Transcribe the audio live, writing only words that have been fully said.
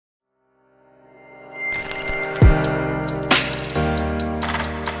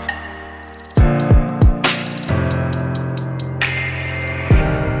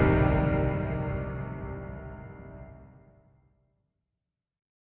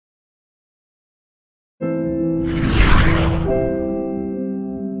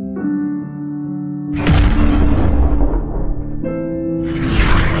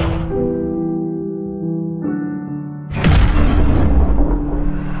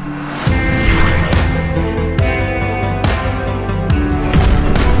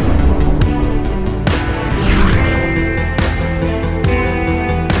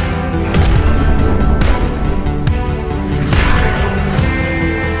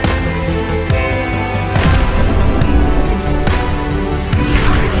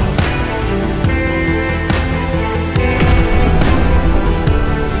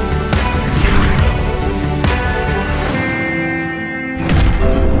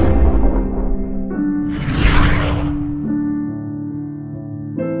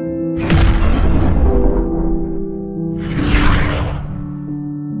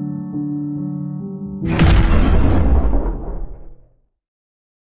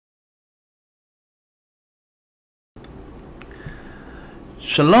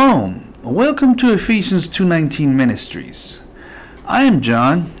Shalom. Welcome to Ephesians 2:19 Ministries. I am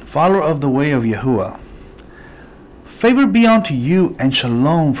John, follower of the way of Yahuwah. Favor be unto you and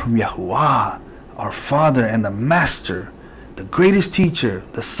shalom from Yahuwah, our Father and the Master, the greatest teacher,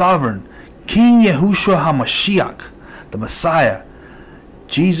 the sovereign, King Yahushua HaMashiach, the Messiah,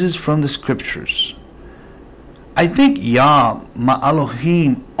 Jesus from the Scriptures. I thank Yah, my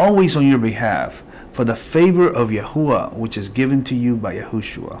Elohim, always on your behalf, for the favor of Yahuwah which is given to you by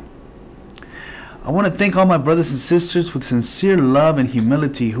Yahushua. I want to thank all my brothers and sisters with sincere love and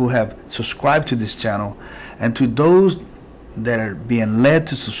humility who have subscribed to this channel, and to those that are being led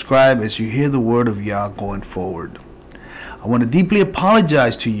to subscribe as you hear the word of Yah going forward. I want to deeply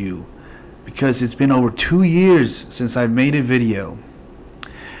apologize to you because it's been over 2 years since I made a video.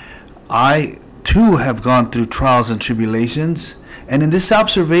 I too have gone through trials and tribulations, and in this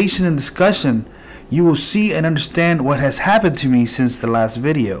observation and discussion you will see and understand what has happened to me since the last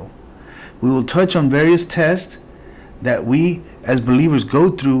video. We will touch on various tests that we as believers go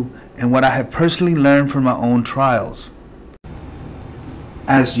through and what I have personally learned from my own trials.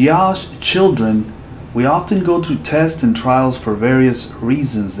 As Yah's children, we often go through tests and trials for various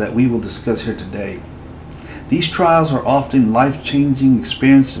reasons that we will discuss here today. These trials are often life-changing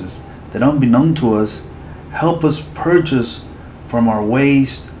experiences that, unbeknown to us, help us purchase from our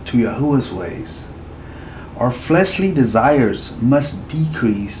ways to Yahuwah's ways. Our fleshly desires must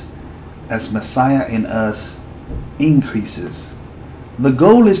decrease as Messiah in us increases. The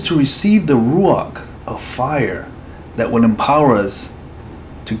goal is to receive the Ruach of fire that will empower us,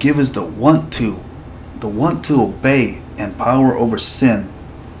 to give us the want to obey and power over sin.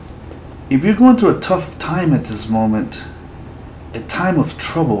 If you're going through a tough time at this moment, a time of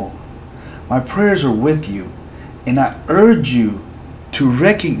trouble, my prayers are with you, and I urge you to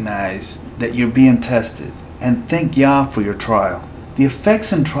recognize that you're being tested and thank Yah for your trial. The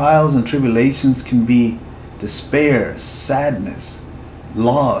effects and trials and tribulations can be despair, sadness,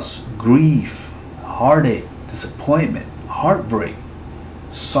 loss, grief, heartache, disappointment, heartbreak,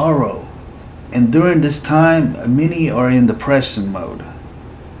 sorrow. And during this time, many are in depression mode.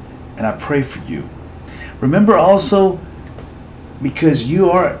 And I pray for you. Remember also, because you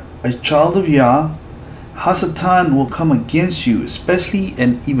are a child of Yah, Hasatan will come against you, especially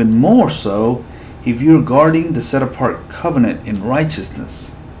and even more so if you're guarding the set-apart covenant in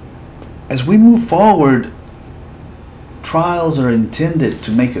righteousness. As we move forward, trials are intended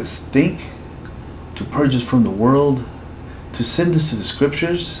to make us think, to purge us from the world, to send us to the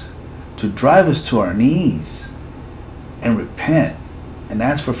Scriptures, to drive us to our knees and repent and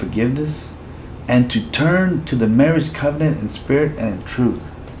ask for forgiveness, and to turn to the marriage covenant in spirit and in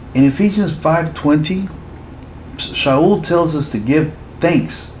truth. In Ephesians 5:20, Shaul tells us to give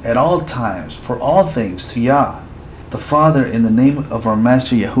thanks at all times for all things to Yah, the Father, in the name of our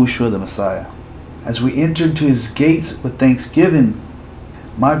Master Yahushua the Messiah. As we enter into His gates with thanksgiving,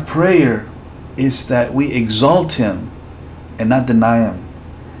 my prayer is that we exalt Him and not deny Him,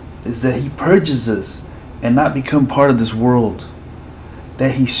 is that He purges us and not become part of this world,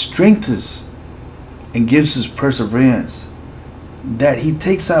 that He strengthens and gives us perseverance, that He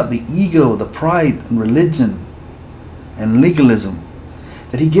takes out the ego, the pride and religion and legalism,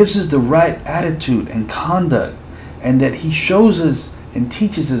 that He gives us the right attitude and conduct, and that He shows us and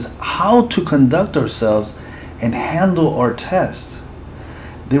teaches us how to conduct ourselves and handle our tests.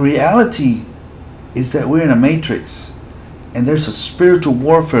 The reality is that we're in a matrix and there's a spiritual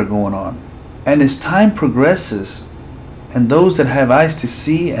warfare going on. And as time progresses, and those that have eyes to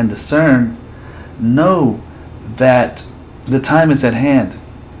see and discern know that the time is at hand,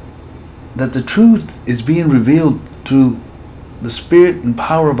 that the truth is being revealed through the spirit and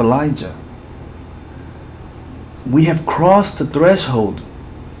power of Elijah. We have crossed the threshold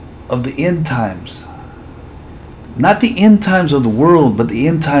of the end times. Not the end times of the world, but the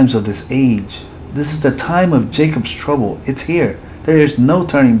end times of this age. This is the time of Jacob's trouble. It's here. There is no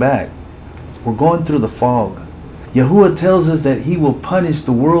turning back. We're going through the fog. Yahuwah tells us that He will punish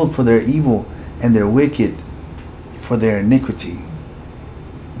the world for their evil and their wicked for their iniquity.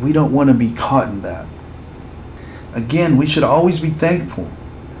 We don't want to be caught in that. Again, we should always be thankful.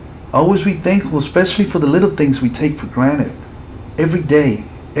 Always be thankful, especially for the little things we take for granted. Every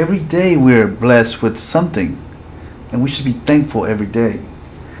day we're blessed with something, and we should be thankful every day.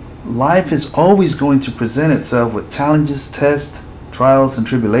 Life is always going to present itself with challenges, tests, trials, and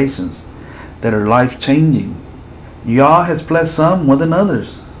tribulations that are life-changing. Yah has blessed some more than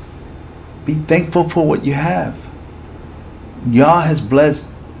others. Be thankful for what you have. Yah has blessed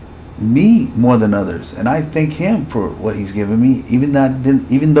me more than others, and I thank Him for what He's given me, even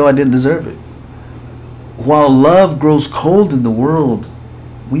though I didn't deserve it. While love grows cold in the world,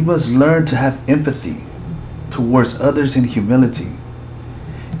 We must learn to have empathy towards others in humility.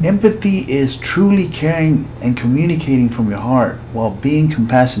 Empathy is truly caring and communicating from your heart while being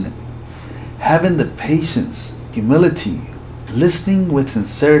compassionate. Having the patience, humility, listening with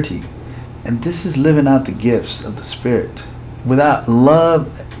sincerity, and this is living out the gifts of the Spirit. Without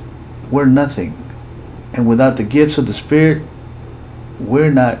love, we're nothing. And without the gifts of the Spirit,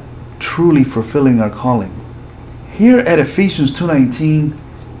 we're not truly fulfilling our calling. Here at Ephesians 2:19,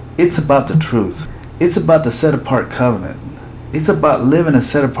 it's about the truth. It's about the set-apart covenant. It's about living a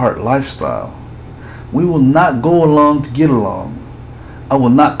set-apart lifestyle. We will not go along to get along. I will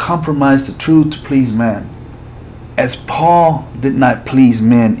not compromise the truth to please man, as Paul did not please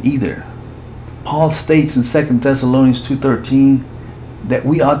men either. Paul states in 2 Thessalonians 2:13 that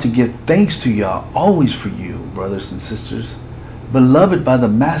we ought to give thanks to Yah always for you, brothers and sisters, beloved by the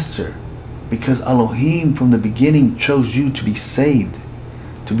Master, because Elohim from the beginning chose you to be saved,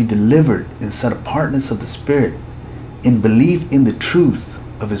 to be delivered in set apartness of the Spirit, in belief in the truth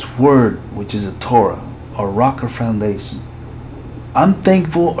of His Word, which is a Torah, our rock or foundation. I'm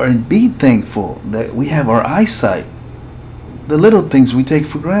thankful, or be thankful, that we have our eyesight. The little things we take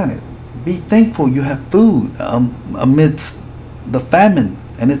for granted. Be thankful you have food amidst the famine,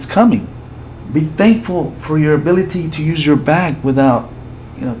 and it's coming. Be thankful for your ability to use your back without,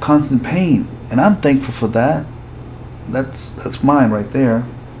 constant pain, and I'm thankful for that. That's mine right there.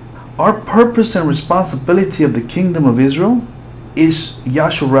 Our purpose and responsibility of the kingdom of Israel is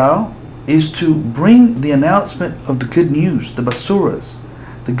Yasharal, is to bring the announcement of the good news, the basuras,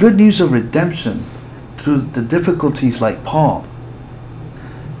 the good news of redemption through the difficulties like Paul.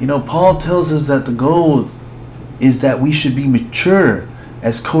 Paul tells us that the goal is that we should be mature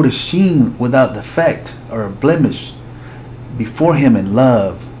as kodashim without defect or blemish before Him in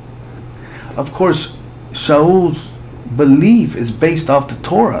love. Of course, Shaul's belief is based off the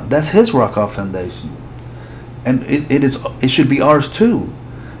Torah. That's his rock off foundation, and it should be ours too,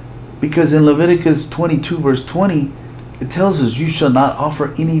 because in Leviticus 22 verse 20 it tells us, you shall not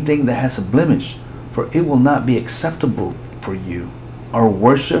offer anything that has a blemish, for it will not be acceptable for you. Our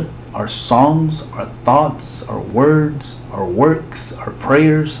worship, our songs, our thoughts, our words, our works, our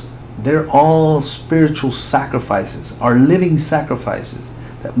prayers, they're all spiritual sacrifices, our living sacrifices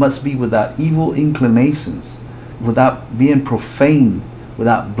that must be without evil inclinations, without being profane,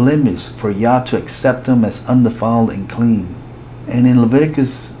 without blemish, for Yah to accept them as undefiled and clean. And in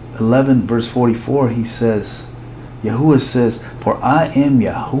Leviticus 11 verse 44 he says, Yahuwah says, for I am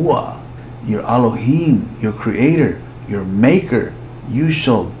Yahuwah, your Elohim, your creator, your maker. You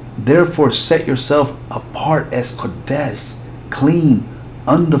shall therefore set yourself apart as Kodesh, clean,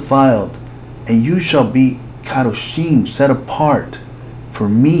 undefiled, and you shall be Kadoshim, set apart for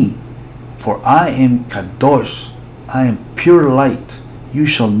me. For I am Kadosh, I am pure light. You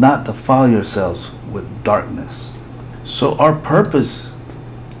shall not defile yourselves with darkness. So our purpose,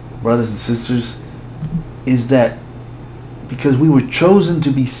 brothers and sisters, is that because we were chosen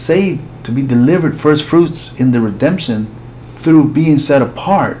to be saved, to be delivered first fruits in the redemption, through being set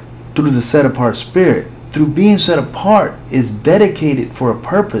apart, through the set apart Spirit. Through being set apart is dedicated for a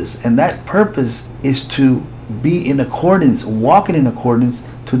purpose, and that purpose is to be in accordance, walking in accordance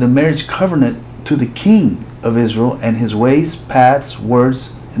to the marriage covenant to the King of Israel and His ways, paths,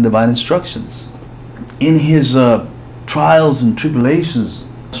 words, and divine instructions. In his trials and tribulations,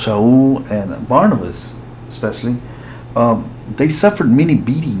 Shaul and Barnabas especially, they suffered many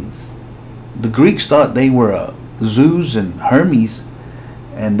beatings. The Greeks thought they were Zeus and Hermes,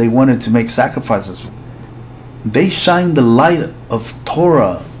 and they wanted to make sacrifices. They shined the light of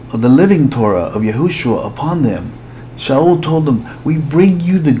Torah, of the living Torah of Yahushua upon them. Shaul told them, we bring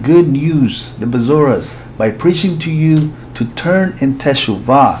you the good news, the Bezoras, by preaching to you to turn in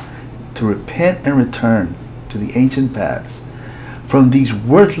Teshuvah, to repent and return to the ancient paths, from these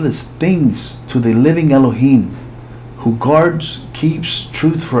worthless things to the living Elohim, who guards, keeps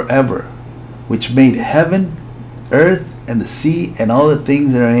truth forever, which made heaven, earth, and the sea, and all the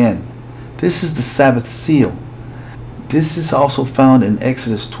things that are in. This is the Sabbath seal. This is also found in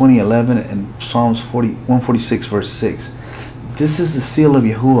Exodus 20:11 and Psalms 146 verse 6. This is the seal of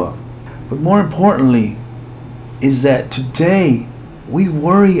Yahuwah. But more importantly is that today we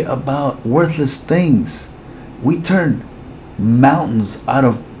worry about worthless things. We turn mountains out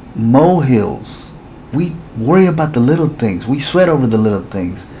of molehills. We worry about the little things. We sweat over the little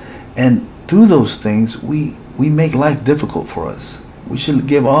things. And through those things, we make life difficult for us. We should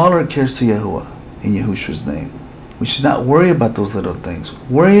give all our cares to Yahuwah in Yahushua's name. We should not worry about those little things.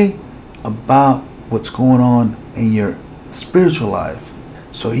 Worry about what's going on in your spiritual life,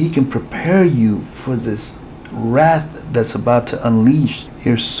 so He can prepare you for this wrath that's about to unleash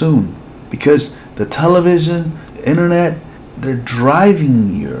here soon. Because the television, the internet, they're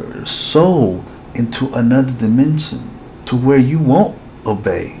driving your soul into another dimension to where you won't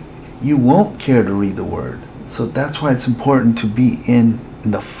obey. You won't care to read the word. So that's why it's important to be in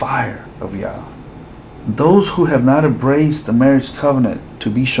the fire of Yah. Those who have not embraced the marriage covenant to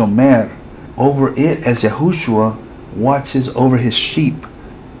be shomer over it as Yahushua watches over his sheep.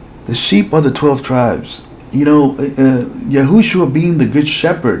 The sheep are the 12 tribes. You know, Yahushua being the good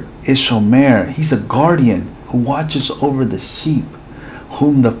shepherd is shomer. He's a guardian who watches over the sheep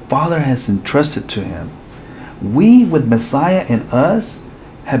whom the Father has entrusted to him. We, with Messiah in us,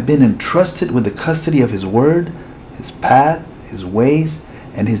 have been entrusted with the custody of his word, his path, his ways,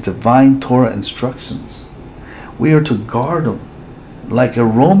 and his divine Torah instructions. We are to guard them like a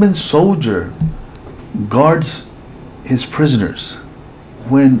Roman soldier guards his prisoners.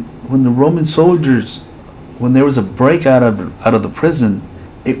 When the Roman soldiers, when there was a break out of the prison,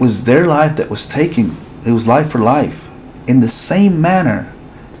 it was their life that was taken. It was life for life. In the same manner,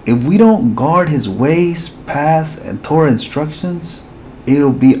 if we don't guard his ways, paths, and Torah instructions,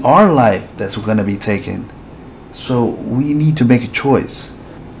 it'll be our life that's going to be taken. So we need to make a choice.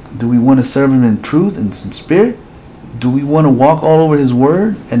 Do we want to serve him in truth and in spirit? Do we want to walk all over his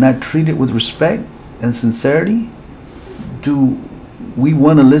word and not treat it with respect and sincerity? Do we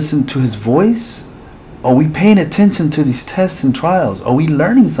want to listen to his voice? Are we paying attention to these tests and trials? Are we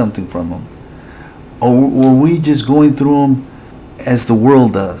learning something from them? Or are we just going through them as the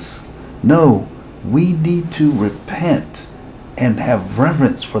world does? No, we need to repent and have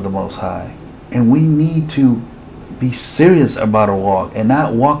reverence for the Most High. And we need to be serious about our walk and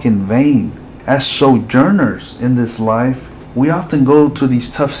not walk in vain. As sojourners in this life, we often go through these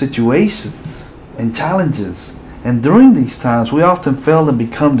tough situations and challenges. And during these times, we often fail and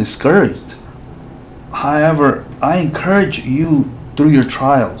become discouraged. However, I encourage you through your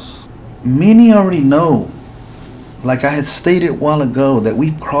trials. Many already know, like I had stated a while ago, that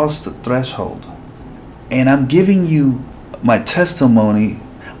we've crossed the threshold. And I'm giving you my testimony.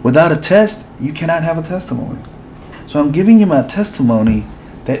 Without a test, you cannot have a testimony. So I'm giving you my testimony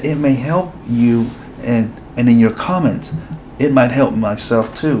that it may help you, and in your comments, it might help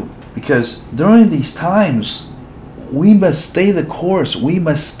myself too. Because during these times, we must stay the course. We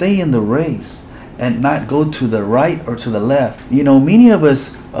must stay in the race and not go to the right or to the left. You know, many of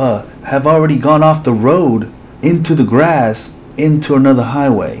us have already gone off the road into the grass, into another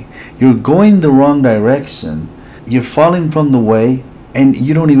highway. You're going the wrong direction. You're falling from the way and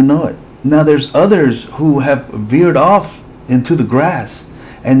you don't even know it. Now there's others who have veered off into the grass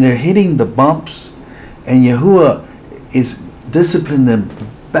and they're hitting the bumps, and Yahuwah is disciplining them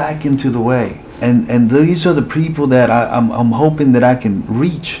back into the way. And these are the people that I'm hoping that I can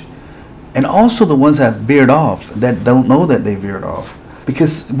reach. And also the ones that veered off, that don't know that they veered off.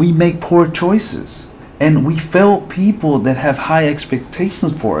 Because we make poor choices. And we fail people that have high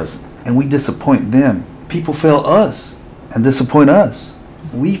expectations for us, and we disappoint them. People fail us and disappoint us.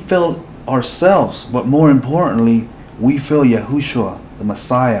 We fail ourselves, but more importantly, we fail Yahushua, the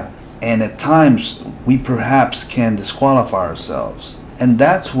Messiah. And at times, we perhaps can disqualify ourselves. And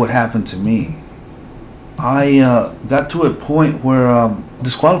that's what happened to me. I got to a point where I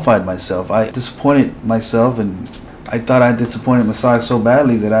disqualified myself. I disappointed myself, and I thought I disappointed Messiah so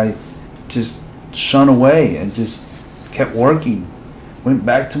badly that I just shunned away and just kept working. Went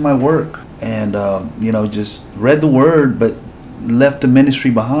back to my work and, just read the word, but left the ministry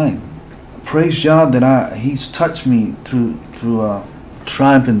behind. Praise God that He's touched me through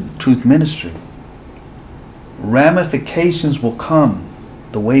Triumph and Truth Ministry. Ramifications will come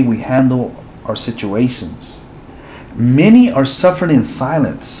the way we handle our situations. Many are suffering in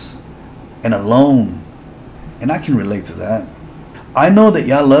silence and alone, and I can relate to that. I know that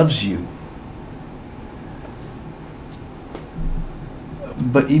Yah loves you,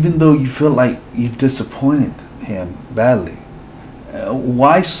 but even though you feel like you've disappointed Him badly,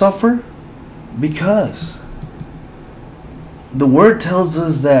 why suffer? Because the word tells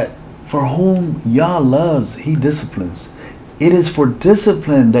us that for whom Yah loves, He disciplines. It is for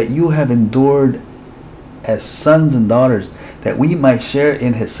discipline that you have endured as sons and daughters, that we might share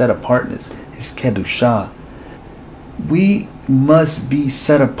in His set apartness, His kedushah. We must be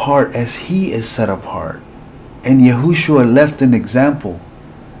set apart as He is set apart. And Yahushua left an example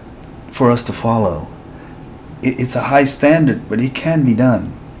for us to follow. It's a high standard, but it can be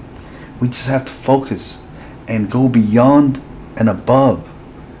done. We just have to focus and go beyond and above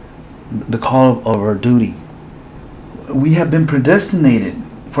the call of our duty. We have been predestinated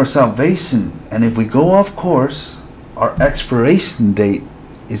for salvation, and if we go off course, our expiration date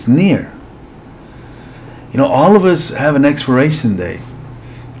is near. You know, all of us have an expiration date.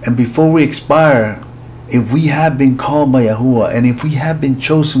 And before we expire, if we have been called by Yahuwah and if we have been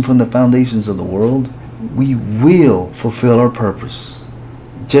chosen from the foundations of the world, we will fulfill our purpose,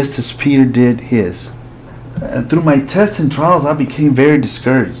 just as Peter did his. And through my tests and trials, I became very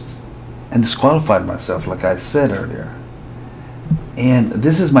discouraged and disqualified myself, like I said earlier. And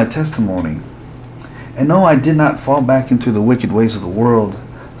this is my testimony. And no, I did not fall back into the wicked ways of the world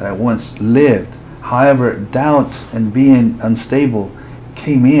that I once lived. However, doubt and being unstable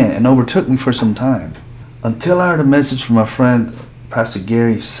came in and overtook me for some time, until I heard a message from my friend Pastor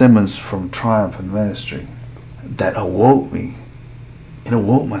Gary Simmons from Triumphant Ministry that awoke me. It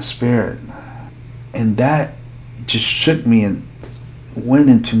awoke my spirit, and that just shook me and went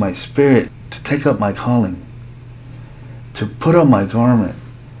into my spirit to take up my calling, to put on my garment,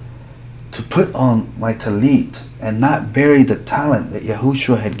 to put on my talit, and not bury the talent that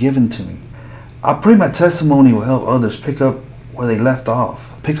Yahushua had given to me. I pray my testimony will help others pick up where they left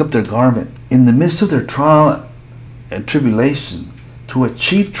off, pick up their garment in the midst of their trial and tribulation, to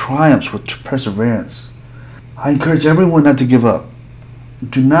achieve triumphs with perseverance. I encourage everyone not to give up.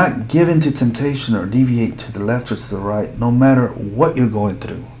 Do not give in to temptation or deviate to the left or to the right, no matter what you're going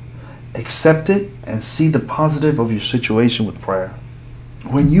through. Accept it and see the positive of your situation with prayer.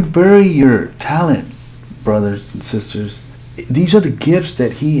 When you bury your talent, brothers and sisters, these are the gifts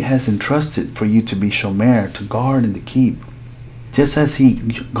that He has entrusted for you to be shomer, to guard and to keep. Just as He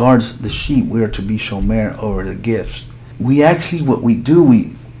guards the sheep, we are to be shomer over the gifts. We actually, what we do,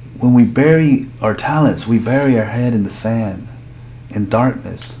 when we bury our talents, we bury our head in the sand, in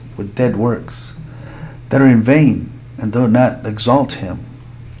darkness, with dead works that are in vain and do not exalt Him.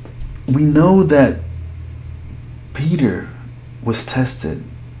 We know that Peter was tested,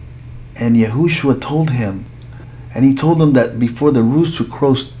 and Yahushua told him, and He told him that before the rooster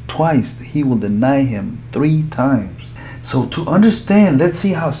crows twice, he will deny Him 3 times. So to understand, let's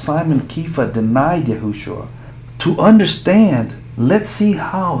see how Simon Kepha denied Yahushua. To understand, let's see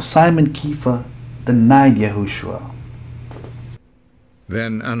how Simon Kepha denied Yahushua.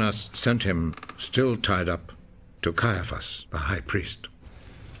 Then Annas sent him, still tied up, to Caiaphas, the high priest.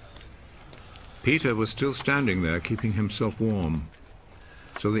 Peter was still standing there, keeping himself warm.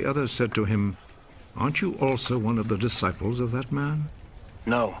 So the others said to him, "Aren't you also one of the disciples of that man?"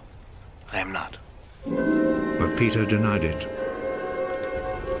 "No, I am not." But Peter denied it.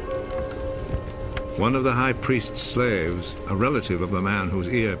 One of the high priest's slaves, a relative of the man whose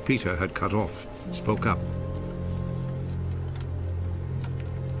ear Peter had cut off, spoke up.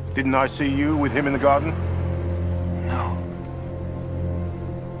 "Didn't I see you with him in the garden?" "No."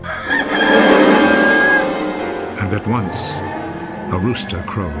 And at once, a rooster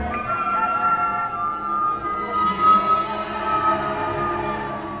crowed.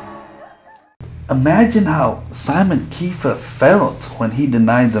 Imagine how Simon Kepha felt when he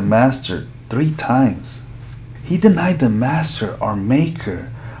denied the Master 3 times. He denied the Master, our Maker,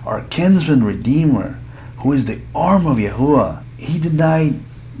 our kinsman Redeemer, who is the arm of Yahuwah. He denied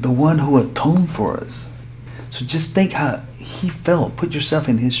the one who atoned for us. So just think how he felt. Put yourself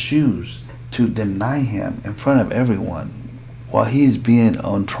in his shoes to deny Him in front of everyone while he is being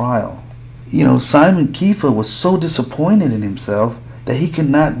on trial. You know, Simon Kepha was so disappointed in himself that he could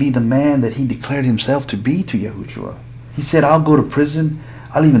not be the man that he declared himself to be to Yahushua. He said, "I'll go to prison.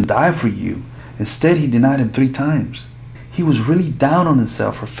 I'll even die for you." Instead, he denied Him 3 times. He was really down on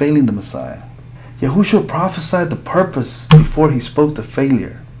himself for failing the Messiah. Yahushua prophesied the purpose before He spoke the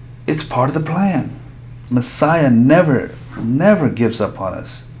failure. It's part of the plan. Messiah never gives up on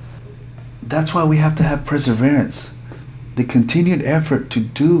us. That's why we have to have perseverance, the continued effort to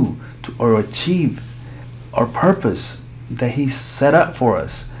do or achieve our purpose that He set up for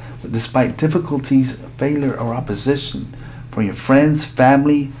us, despite difficulties, failure, or opposition from your friends,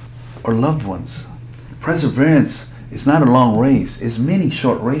 family, or loved ones. Perseverance is not a long race. It's many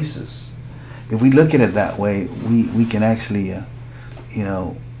short races. If we look at it that way, we can actually,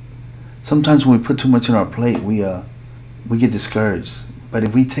 sometimes when we put too much on our plate, we get discouraged. But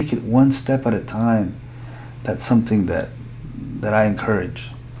if we take it one step at a time, that's something that I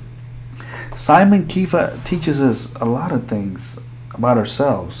encourage. Simon Kepha teaches us a lot of things about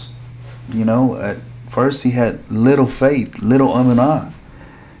ourselves. You know, at first he had little faith, little Emunah.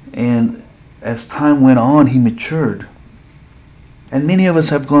 And as time went on, he matured. And many of us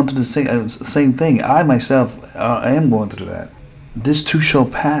have gone through the same thing. I myself I am going through that. This too shall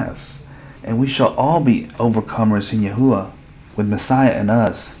pass, and we shall all be overcomers in Yahuwah, with Messiah in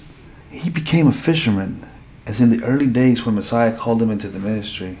us. He became a fisherman, as in the early days when Messiah called him into the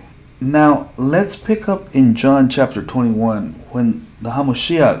ministry. Now, let's pick up in John chapter 21, when the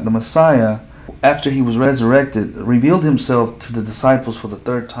Hamashiach, the Messiah, after he was resurrected, revealed himself to the disciples for the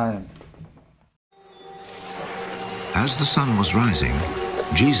third time. As the sun was rising,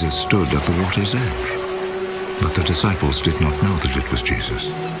 Jesus stood at the water's edge. But the disciples did not know that it was Jesus.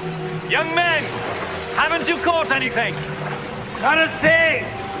 Young men, haven't you caught anything? Not a thing!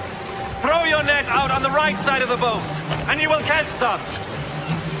 Throw your net out on the right side of the boat, and you will catch some.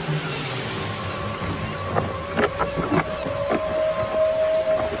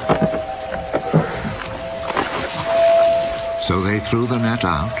 So they threw the net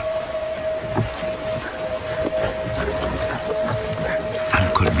out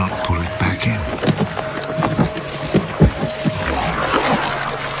and could not pull it back in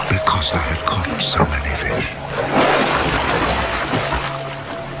because they had caught so many fish.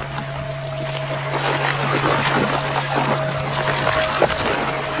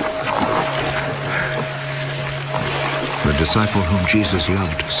 The disciple whom Jesus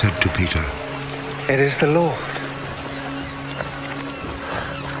loved said to Peter, It is the Lord.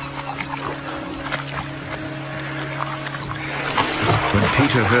 When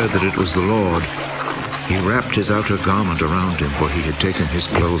Peter heard that it was the Lord, he wrapped his outer garment around him, for he had taken his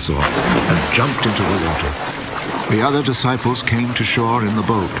clothes off, and jumped into the water. The other disciples came to shore in the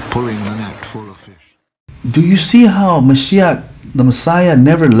boat, pulling the net full of fish. Do you see how Mashiach, the Messiah,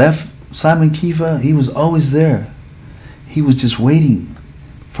 never left Simon Kepha? He was always there. He was just waiting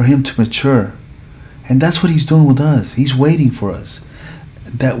for him to mature. And that's what he's doing with us. He's waiting for us,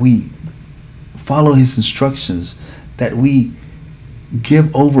 that we follow his instructions, that we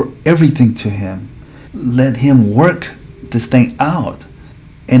give over everything to him. Let him work this thing out.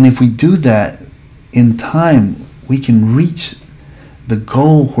 And if we do that, in time, we can reach the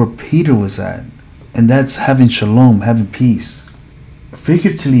goal where Peter was at. And that's having shalom, having peace.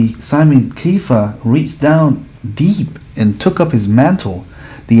 Figuratively, Simon Kepha reached down deep and took up his mantle,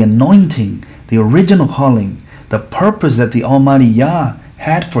 the anointing, the original calling, the purpose that the Almighty Yah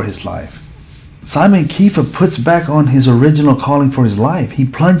had for his life. Simon Kepha puts back on his original calling for his life. He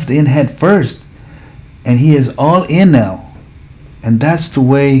plunged in head first, and he is all in now. And that's the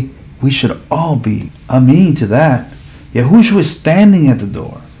way we should all be. Amen to that. Yahushua is standing at the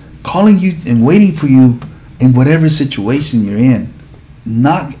door, calling you and waiting for you in whatever situation you're in.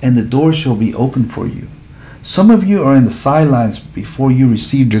 Knock and the door shall be open for you. Some of you are in the sidelines before you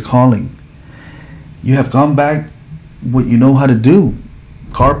received your calling. You have gone back what you know how to do.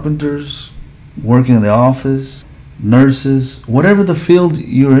 Carpenters, working in the office, nurses, whatever the field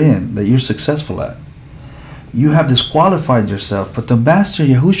you're in that you're successful at. You have disqualified yourself, but the Master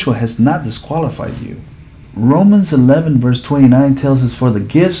Yahushua has not disqualified you. Romans 11 verse 29 tells us, for the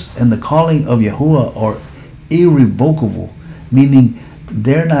gifts and the calling of Yahuwah are irrevocable, meaning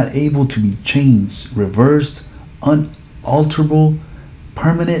they're not able to be changed, reversed, unalterable,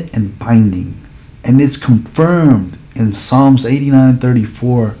 permanent, and binding. And it's confirmed in Psalms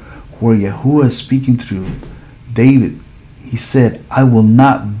 89:34, where Yahuwah is speaking through David. He said, I will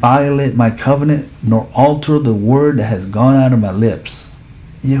not violate my covenant, nor alter the word that has gone out of my lips.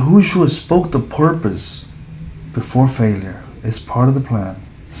 Yahushua spoke the purpose before failure. It's part of the plan.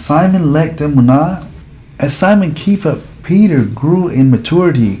 Simon lacked Emunah. As Simon Kepha, Peter grew in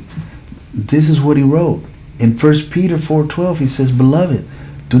maturity. This is what he wrote. In 1 Peter 4:12, he says, Beloved,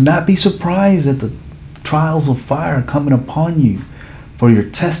 do not be surprised at the trials of fire coming upon you for your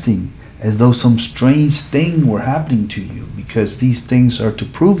testing, as though some strange thing were happening to you, because these things are to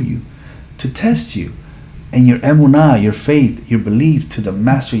prove you, to test you, and your emunah, your faith, your belief to the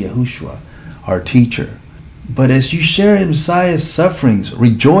Master Yahushua, our teacher. But as you share in Messiah's sufferings,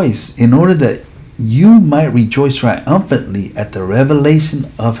 rejoice, in order that you might rejoice triumphantly at the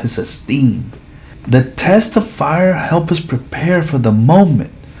revelation of his esteem. The test of fire help us prepare for the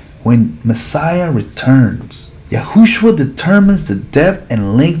moment when Messiah returns. Yahushua determines the depth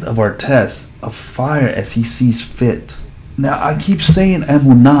and length of our test of fire as he sees fit. Now I keep saying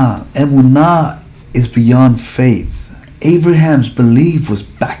Emunah. Emunah is beyond faith. Abraham's belief was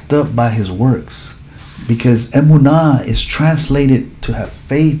backed up by his works, because Emunah is translated to have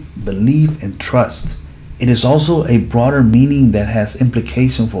faith, belief, and trust. It is also a broader meaning that has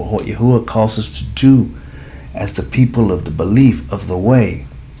implication for what Yahuwah calls us to do as the people of the belief of the way.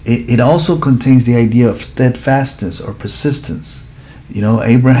 It also contains the idea of steadfastness or persistence. You know,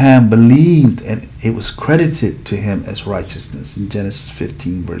 Abraham believed and it was credited to him as righteousness in Genesis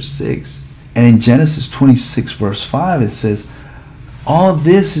 15 verse 6. And in Genesis 26 verse 5 it says, all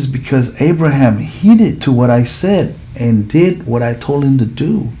this is because Abraham heeded to what I said and did what I told him to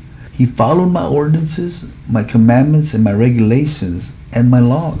do. He followed my ordinances, my commandments, and my regulations, and my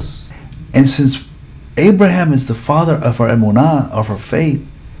laws. And since Abraham is the father of our emunah, of our faith,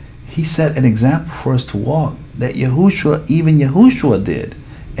 He set an example for us to walk that even Yahushua did,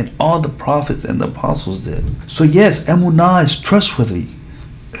 and all the prophets and the apostles did. So yes, Emunah is trustworthy,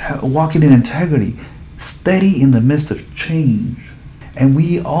 walking in integrity, steady in the midst of change. And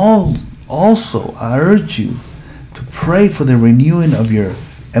we all also, I urge you to pray for the renewing of your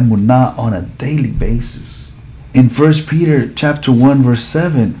Emunah on a daily basis. In 1 Peter chapter 1 verse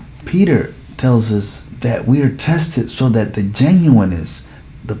 7, Peter tells us that we are tested so that the genuineness,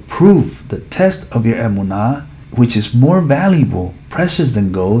 the proof, the test of your Emunah, which is more valuable, precious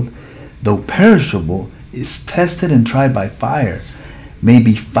than gold, though perishable, is tested and tried by fire, may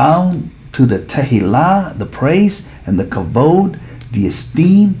be found to the tehillah, the praise, and the kavod, the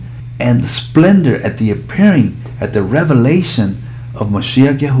esteem, and the splendor at the appearing, at the revelation of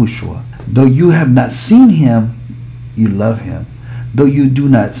Mashiach Yahushua. Though you have not seen him, you love him. Though you do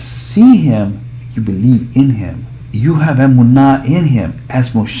not see him, you believe in him. You have Emunah in him as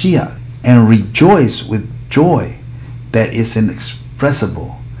Moshiach, and rejoice with joy that is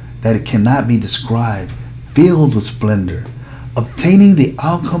inexpressible, that it cannot be described, filled with splendor, obtaining the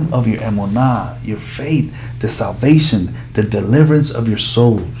outcome of your Emunah, your faith, the salvation, the deliverance of your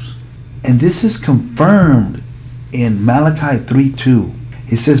souls. And this is confirmed in Malachi 3:2.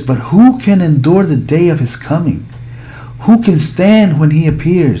 It says, but who can endure the day of his coming? Who can stand when he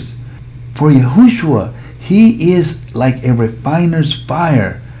appears? For Yahushua, he is like a refiner's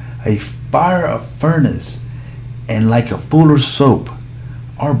fire, a fire of furnace, and like a fuller's soap.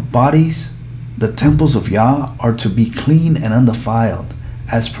 Our bodies, the temples of Yah, are to be clean and undefiled,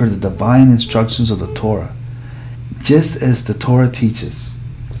 as per the divine instructions of the Torah, just as the Torah teaches.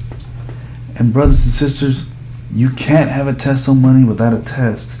 And brothers and sisters, you can't have a testimony without a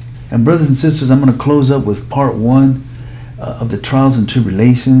test. And brothers and sisters, I'm going to close up with part 1 of the trials and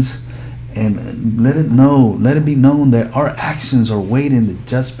tribulations, and let it be known that our actions are weighed in the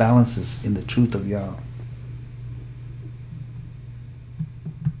just balances in the truth of Yah.